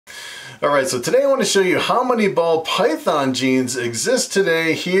Alright, so today I want to show you how many Ball Python genes exist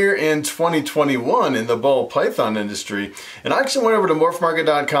today here in 2021 in the Ball Python industry. And I actually went over to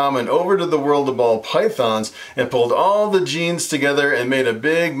morphmarket.com and over to the world of Ball Pythons and pulled all the genes together and made a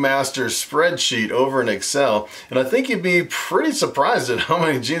big master spreadsheet over in Excel. And I think you'd be pretty surprised at how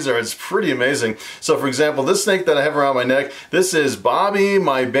many genes there are. It's pretty amazing. So for example, this snake that I have around my neck, this is Bobby,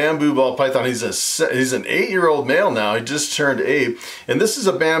 my bamboo Ball Python. He's an 8-year-old male now. He just turned 8. And this is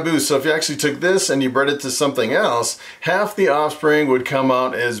a bamboo, so if you actually took this and you bred it to something else, half the offspring would come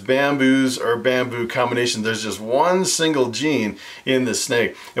out as bamboos or bamboo combination. There's just one single gene in the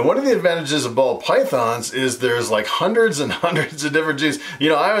snake. And one of the advantages of Ball Pythons is there's like hundreds and hundreds of different genes. You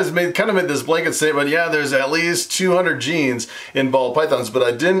know, I always made this blanket statement, yeah, there's at least 200 genes in Ball Pythons, but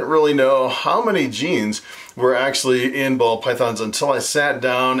I didn't really know how many genes were actually in Ball Pythons until I sat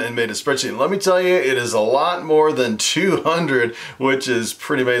down and made a spreadsheet. And let me tell you, it is a lot more than 200, which is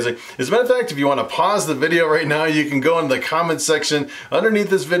pretty amazing. As a matter of fact, if you want to pause the video right now, you can go in the comment section underneath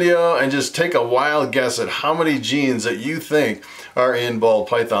this video and just take a wild guess at how many genes that you think are in Ball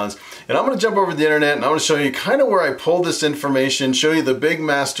Pythons. And I'm going to jump over the internet and I'm going to show you kind of where I pulled this information, show you the big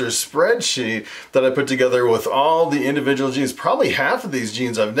master spreadsheet that I put together with all the individual genes. Probably half of these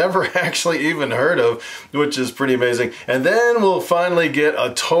genes I've never actually even heard of, which is pretty amazing. And then we'll finally get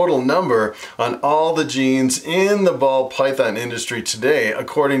a total number on all the genes in the Ball Python industry today,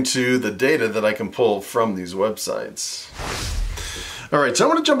 according to the data that I can pull from these websites. Alright, so I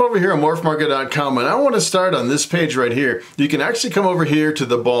want to jump over here on morphmarket.com and I want to start on this page right here. You can actually come over here to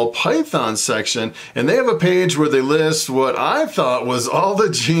the Ball Python section and they have a page where they list what I thought was all the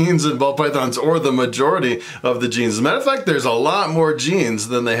genes in Ball Pythons, or the majority of the genes. As a matter of fact, there's a lot more genes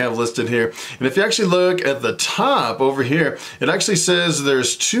than they have listed here. And if you actually look at the top over here, it actually says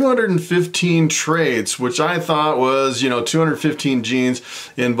there's 215 traits, which I thought was, 215 genes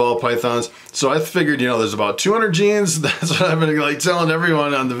in Ball Pythons. So I figured, there's about 200 genes. That's what I've been telling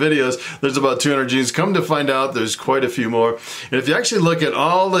everyone on the videos. There's about 200 genes. Come to find out, there's quite a few more. And if you actually look at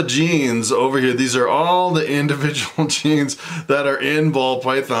all the genes over here, these are all the individual genes that are in Ball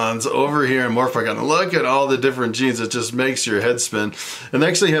Pythons over here in Morphmarket. Look at all the different genes. It just makes your head spin. And they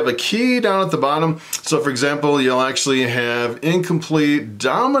actually have a key down at the bottom. So for example, you'll actually have incomplete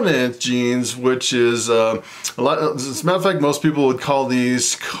dominant genes, which is as a matter of fact, most people would call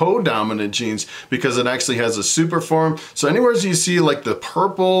these co-dominant genes because it actually has a super form. So anywhere you see like the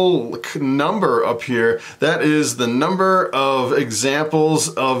purple number up here, that is the number of examples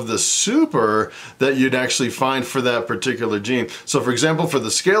of the super that you'd actually find for that particular gene. So for example, for the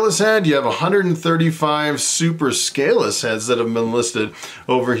scaleless head, you have 135 super scaleless heads that have been listed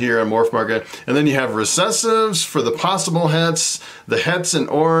over here on Morphmarket. And then you have recessives for the possible hets, the hets in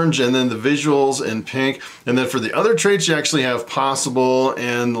orange, and then the visuals in pink. And then for the other traits, you actually have possible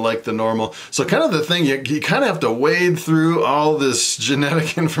and like the normal. So kind of the thing, you kind of have to wade through all this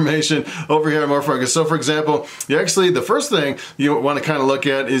genetic information over here at Morphmarket. So for example, the first thing you want to kind of look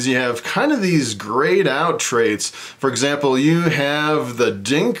at is you have kind of these grayed out traits. For example, you have the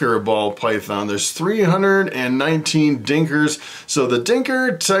dinker Ball Python. There's 319 dinkers. So the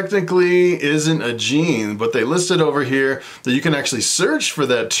dinker technically isn't a gene, but they listed over here that you can actually search for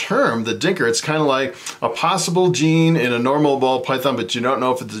that term, the dinker. It's kind of like a possible gene in a normal Ball Python, but you don't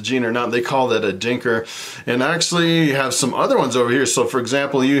know if it's a gene or not. They call that a dinker. And actually you have some other ones over here. So for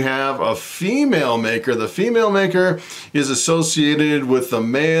example, you have a female maker. The female maker is associated with the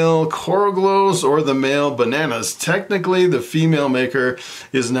male coroglos or the male bananas. Technically, the female maker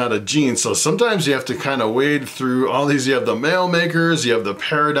is not a gene. So sometimes you have to kind of wade through all these. You have the male makers, you have the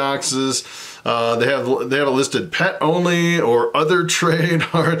paradoxes. They have it listed pet only or other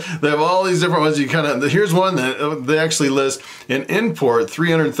trait, or they have all these different ones. Here's one that they actually list an import,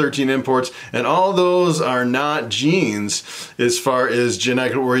 313 imports, and all those are not genes as far as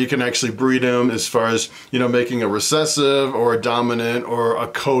genetic, where you can actually breed them as far as, making a recessive or a dominant or a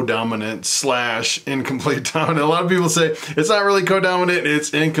co-dominant / incomplete dominant. A lot of people say it's not really co-dominant,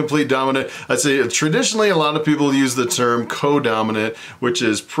 it's incomplete dominant. I'd say traditionally a lot of people use the term co-dominant, which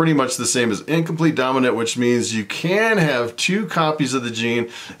is pretty much the same as incomplete dominant, which means you can have 2 copies of the gene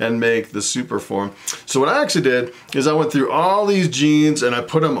and make the super form. So what I actually did is I went through all these genes and I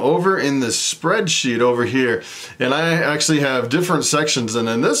put them over in this spreadsheet over here. And I actually have different sections. And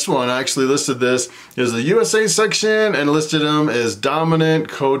in this one, I actually listed this as the USA section and listed them as dominant,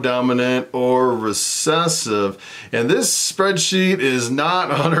 co-dominant, or recessive. And this spreadsheet is not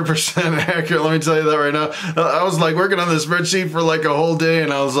 100% accurate. Let me tell you that right now. I was like working on this spreadsheet for like a whole day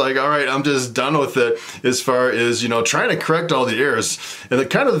and I was like, all right, I'm just just done with it as far as, you know, trying to correct all the errors. And the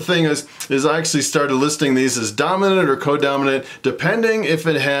kind of the thing is I actually started listing these as dominant or codominant, depending if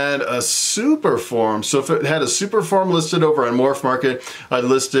it had a super form. So if it had a super form listed over on Morph Market, I'd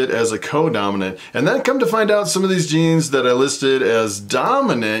list it as a codominant. And then come to find out some of these genes that I listed as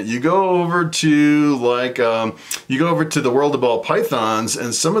dominant, you go over to like, you go over to the world of Ball Pythons,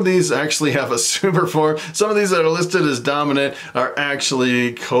 and some of these actually have a super form. Some of these that are listed as dominant are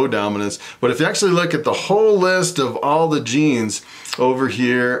actually codominants. But if you actually look at the whole list of all the genes over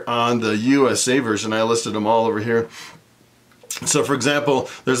here on the USA version, I listed them all over here. So for example,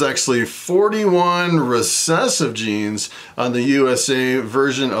 there's actually 41 recessive genes on the USA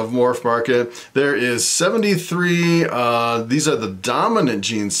version of Morph Market. There is 73, these are the dominant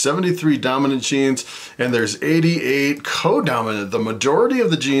genes, 73 dominant genes, and there's 88 codominant. The majority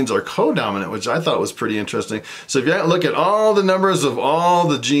of the genes are codominant, which I thought was pretty interesting. So if you look at all the numbers of all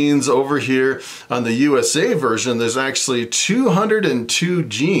the genes over here on the USA version, there's actually 202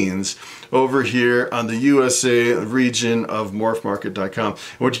 genes over here on the USA region of morphmarket.com.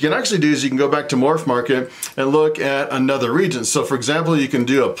 What you can actually do is you can go back to Morph Market and look at another region. So for example, you can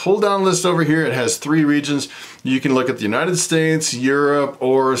do a pull down list over here. It has 3 regions. You can look at the United States, Europe,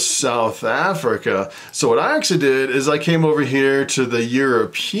 or South Africa. So what I actually did is I came over here to the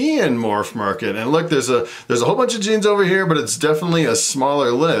European Morph Market, and look, there's a whole bunch of genes over here, but it's definitely a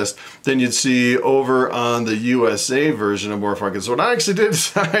smaller list than you'd see over on the USA version of Morph Market. So what I actually did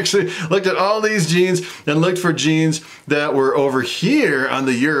is I actually looked at all these genes and looked for genes that were over here on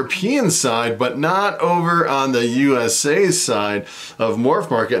the European side, but not over on the USA side of Morph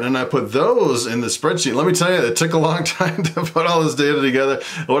Market, and I put those in the spreadsheet. Let me tell you, it took a long time to put all this data together.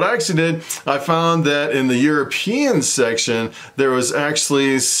 What I actually did, I found that in the European section, there was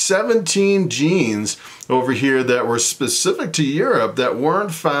actually 17 genes over here that were specific to Europe that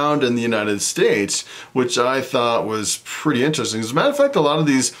weren't found in the United States, which I thought was pretty interesting. As a matter of fact, a lot of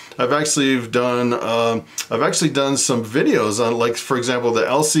these I've actually done some videos on, like for example, the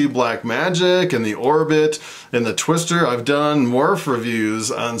LC Black Magic and the Orbit and the Twister. I've done morph reviews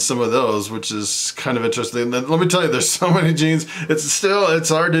on some of those, which is kind of interesting. Let me tell you, there's so many genes. It's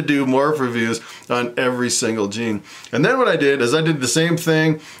hard to do morph reviews on every single gene. And then what I did is I did the same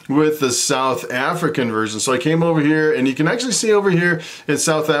thing with the South African version. So I came over here, and you can actually see over here in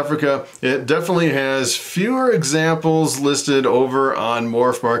South Africa, it definitely has fewer examples listed over on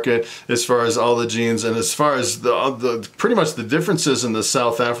Morph Market as far as all the genes, and as far as the pretty much the differences in the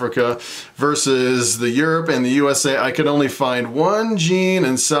South Africa versus the Europe and the USA, I could only find one gene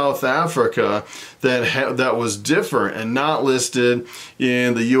in South Africa that was different and not listed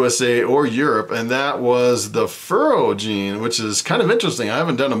in the USA or Europe, and that was the furrow gene, which is kind of interesting. I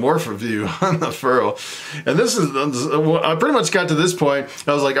haven't done a morph review on the furrow. And this is, I pretty much got to this point,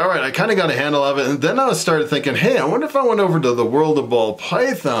 I was like, all right, I kind of got a handle of it, and then I started thinking, hey, I wonder if I went over to the world of Ball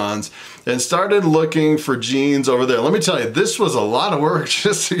Pythons and started looking for genes over there. Let me tell you, this was a lot of work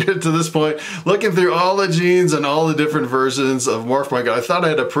just to get to this point, looking through all the genes and all the different versions of Morph Market. I thought I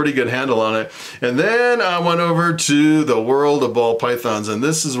had a pretty good handle on it. And then I went over to the world of Ball Pythons, and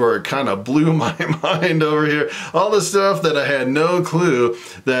this is where it kind of blew my mind over here. All the stuff that I had no clue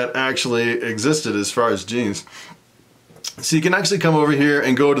that actually existed as far as genes. So you can actually come over here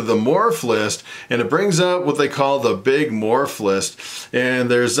and go to the morph list, and it brings up what they call the big morph list.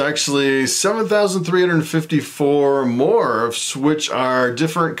 And there's actually 7,354 morphs, which are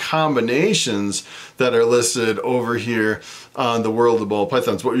different combinations that are listed over here on the world of Ball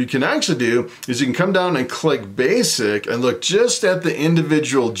Pythons. What you can actually do is you can come down and click basic and look just at the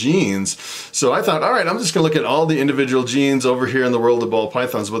individual genes. So I thought, all right, I'm just gonna look at all the individual genes over here in the world of Ball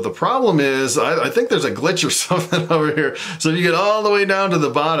Pythons. But the problem is, I think there's a glitch or something over here. So if you get all the way down to the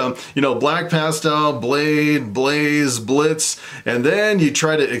bottom, you know, black pastel, blade, blaze, blitz, and then you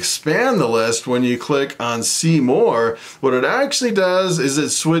try to expand the list when you click on see more, what it actually does is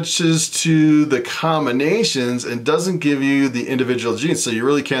it switches to the combinations and doesn't give you the individual genes, so you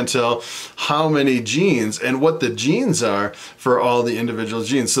really can't tell how many genes and what the genes are for all the individual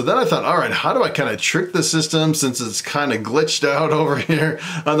genes. So then I thought, all right, how do I kind of trick the system since it's kind of glitched out over here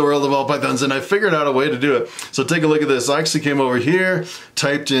on the world of Ball Pythons? And I figured out a way to do it. So take a look at this. I actually came over here,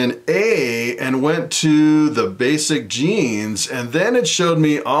 typed in A, and went to the basic genes, and then it showed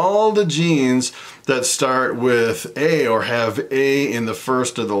me all the genes that start with A or have A in the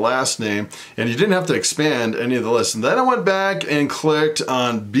first or the last name, and you didn't have to expand any of the lists. And then I went back and clicked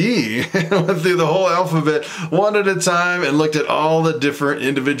on B and went through the whole alphabet one at a time and looked at all the different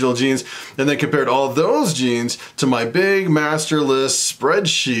individual genes, and then compared all those genes to my big master list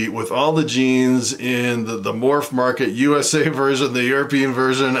spreadsheet with all the genes in the morph market USA version, the European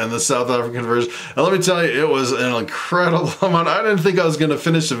version, and the South African version. And let me tell you, it was an incredible amount. I didn't think I was going to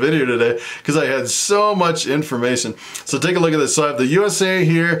finish the video today because I had so much information. So take a look at this. So I have the USA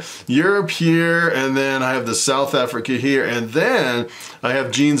here, Europe here, and then I have the South Africa here, and then I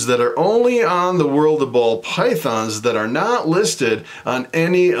have genes that are only on the World of Ball Pythons that are not listed on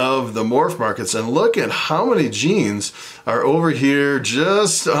any of the morph markets. And look at how many genes are over here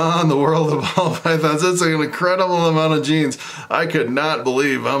just on the World of Ball Pythons. It's an incredible amount of genes. I could not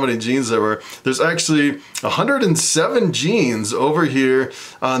believe how many genes there were. There's actually 107 genes over here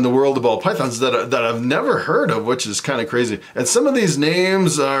on the World of Ball Pythons that I've never heard of, which is kind of crazy. And some of these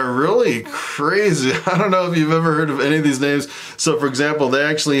names are really crazy. I don't know if you've ever heard of any of these names. So for example, they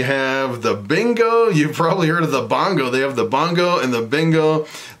actually have the bingo. You've probably heard of the bongo. They have the bongo and the bingo.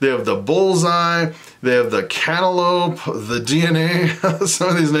 They have the bullseye. They have the cantaloupe, the DNA, some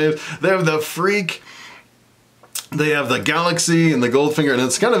of these names. They have the freak. They have the galaxy and the goldfinger, and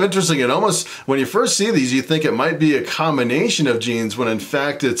it's kind of interesting. It almost, when you first see these, you think it might be a combination of genes, when in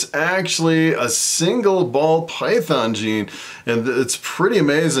fact it's actually a single ball python gene. And it's pretty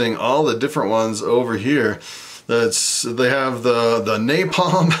amazing, all the different ones over here. They have the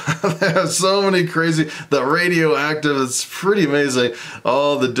napalm. They have so many crazy, the radioactive. It's pretty amazing,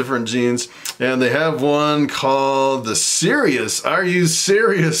 all the different genes. And they have one called the Sirius. Are you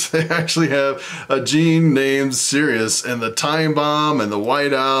serious? They actually have a gene named Sirius, and the time bomb and the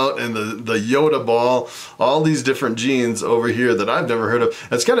whiteout and the Yoda ball, all these different genes over here that I've never heard of.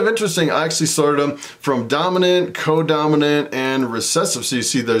 It's kind of interesting. I actually sorted them from dominant, codominant, and recessive. So you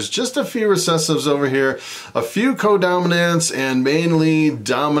see there's just a few recessives over here, a few codominants, and mainly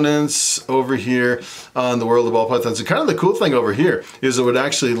dominants over here on the World of Ball Pythons. And kind of the cool thing over here is it would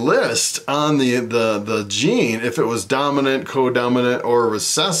actually list on the gene if it was dominant, codominant, or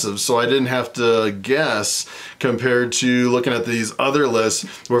recessive, so I didn't have to guess, compared to looking at these other lists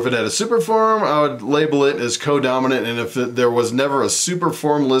where if it had a superform, I would label it as codominant, and if there was never a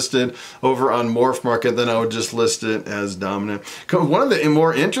superform listed over on Morph Market, then I would just list it as dominant. One of the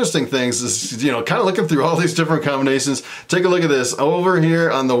more interesting things is, you know, kind of looking through all these different combinations. Take a look at this. Over here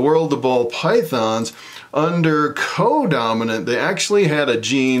on the World of Ball Pythons, under codominant, they actually had a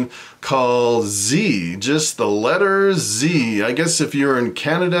gene called Z, just the letter Z. I guess if you're in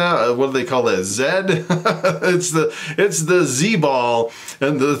Canada, what do they call that? Z? it's the Z ball.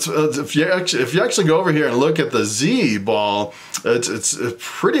 And if you actually go over here and look at the Z ball, it's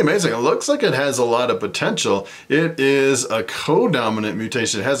pretty amazing. It looks like it has a lot of potential. It is a codominant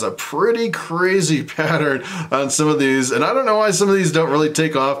mutation. It has a pretty crazy pattern on some of these, and I don't know why some of these don't really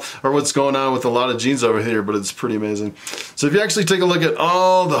take off or what's going on with a lot of genes over here, but it's pretty amazing. So if you actually take a look at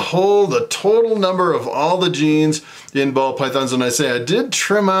the total number of all the genes in ball pythons, and I say I did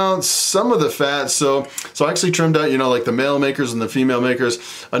trim out some of the fat, so I actually trimmed out, you know, like the male makers and the female makers.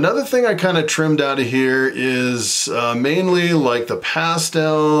 Another thing I kind of trimmed out of here is mainly like the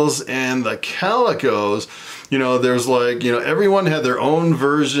pastels and the calicos. You know, there's like, you know, everyone had their own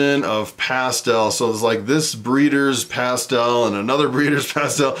version of pastel. So it's like this breeder's pastel and another breeder's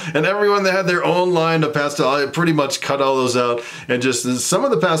pastel, and everyone that had their own line of pastel. I pretty much cut all those out, and just some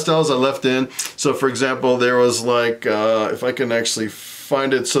of the pastels I left in. So for example, there was like, if I can actually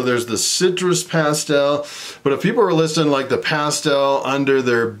find it, so there's the citrus pastel, but if people were listing like the pastel under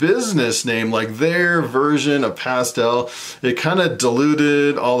their business name, like their version of pastel, it kind of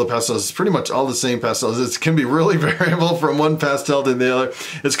diluted all the pastels. It's pretty much all the same pastels. It can be really variable from one pastel to the other.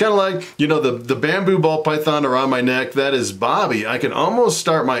 It's kind of like, you know, the bamboo ball python around my neck, that is Bobby. I can almost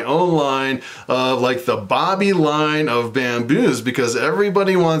start my own line of like the Bobby line of bamboos, because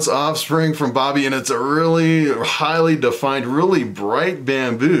everybody wants offspring from Bobby, and it's a really highly defined, really bright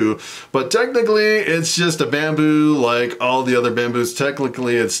bamboo, but technically it's just a bamboo like all the other bamboos.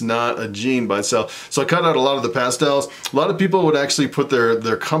 Technically it's not a gene by itself. So I cut out a lot of the pastels. A lot of people would actually put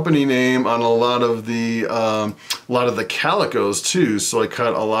their company name on a lot of the calicos too, so I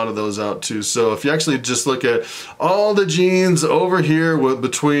cut a lot of those out too. So if you actually just look at all the genes over here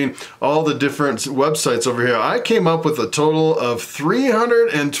between all the different websites over here, I came up with a total of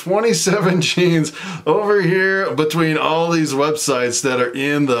 327 genes over here between all these websites that are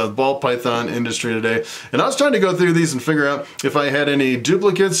in the ball python industry today. And I was trying to go through these and figure out if I had any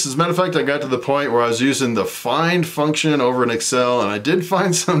duplicates. As a matter of fact, I got to the point where I was using the find function over in Excel, and I did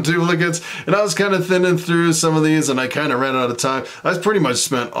find some duplicates, and I was kind of thinning through some of these, and I kind of ran out of time. I pretty much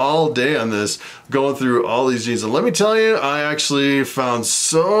spent all day on this, going through all these genes. And let me tell you, I actually found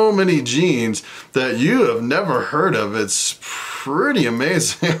so many genes that you have never heard of. It's pretty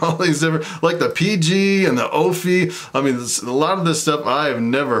amazing. All these different, like the PG and the Ophi. I mean, a lot of this stuff I have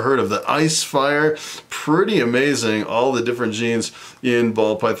never heard of. The Ice Fire, pretty amazing. All the different genes in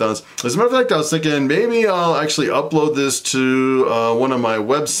ball pythons. As a matter of fact, I was thinking maybe I'll actually upload this to one of my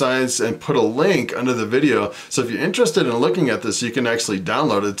websites and put a link under the video. So if you're interested in looking at this, you can actually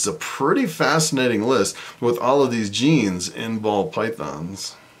download it. It's a pretty fascinating list with all of these genes in ball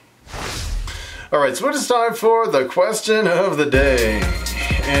pythons. Alright, so it's time for the question of the day.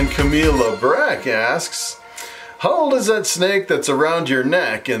 And Camila Breck asks, how old is that snake that's around your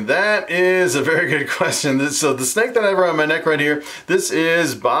neck? And that is a very good question. So the snake that I have around my neck right here, this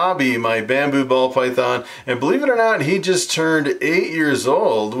is Bobby, my bamboo ball python. And believe it or not, he just turned 8 years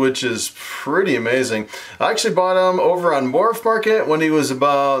old, which is pretty amazing. I actually bought him over on Morph Market when he was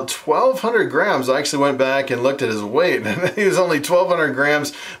about 1,200 grams. I actually went back and looked at his weight. He was only 1,200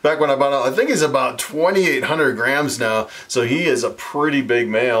 grams back when I bought him. I think he's about 2,800 grams now. So he is a pretty big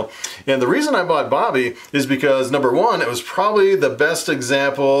male. And the reason I bought Bobby is because number one, it was probably the best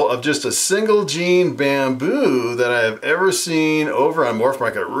example of just a single gene bamboo that I have ever seen over on Morph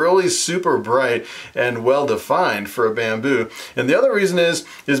Market. Really super bright and well defined for a bamboo. And the other reason is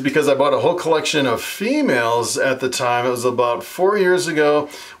because I bought a whole collection of females at the time. It was about 4 years ago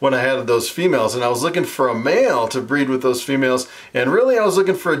when I had those females, and I was looking for a male to breed with those females. And really I was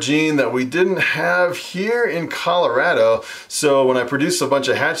looking for a gene that we didn't have here in Colorado. So when I produced a bunch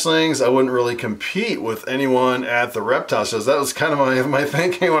of hatchlings, I wouldn't really compete with anyone at the reptile shows. That was kind of my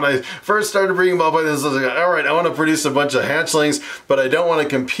thinking when I first started breeding ball pythons. I was like, all right, I want to produce a bunch of hatchlings, but I don't want to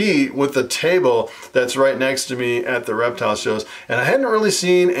compete with the table that's right next to me at the reptile shows. And I hadn't really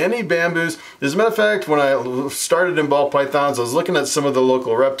seen any bamboos. As a matter of fact, when I started in ball pythons, I was looking at some of the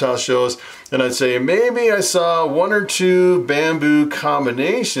local reptile shows, and I'd say maybe I saw 1 or 2 bamboo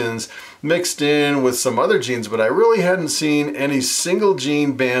combinations mixed in with some other genes, but I really hadn't seen any single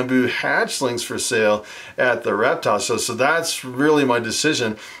gene bamboo hatchlings for sale at the reptile show. So that's really my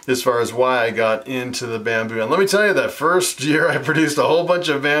decision as far as why I got into the bamboo. And let me tell you, that first year I produced a whole bunch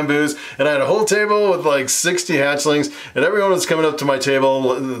of bamboos, and I had a whole table with like 60 hatchlings, and everyone was coming up to my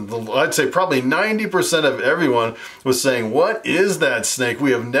table. I'd say probably 90% of everyone was saying, what is that snake?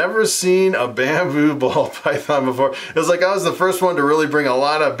 We have never seen a bamboo ball python before. It was like I was the first one to really bring a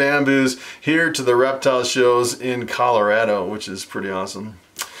lot of bamboos here to the reptile shows in Colorado, which is pretty awesome.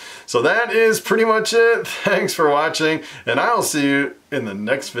 So that is pretty much it. Thanks for watching, and I'll see you in the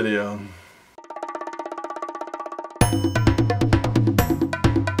next video.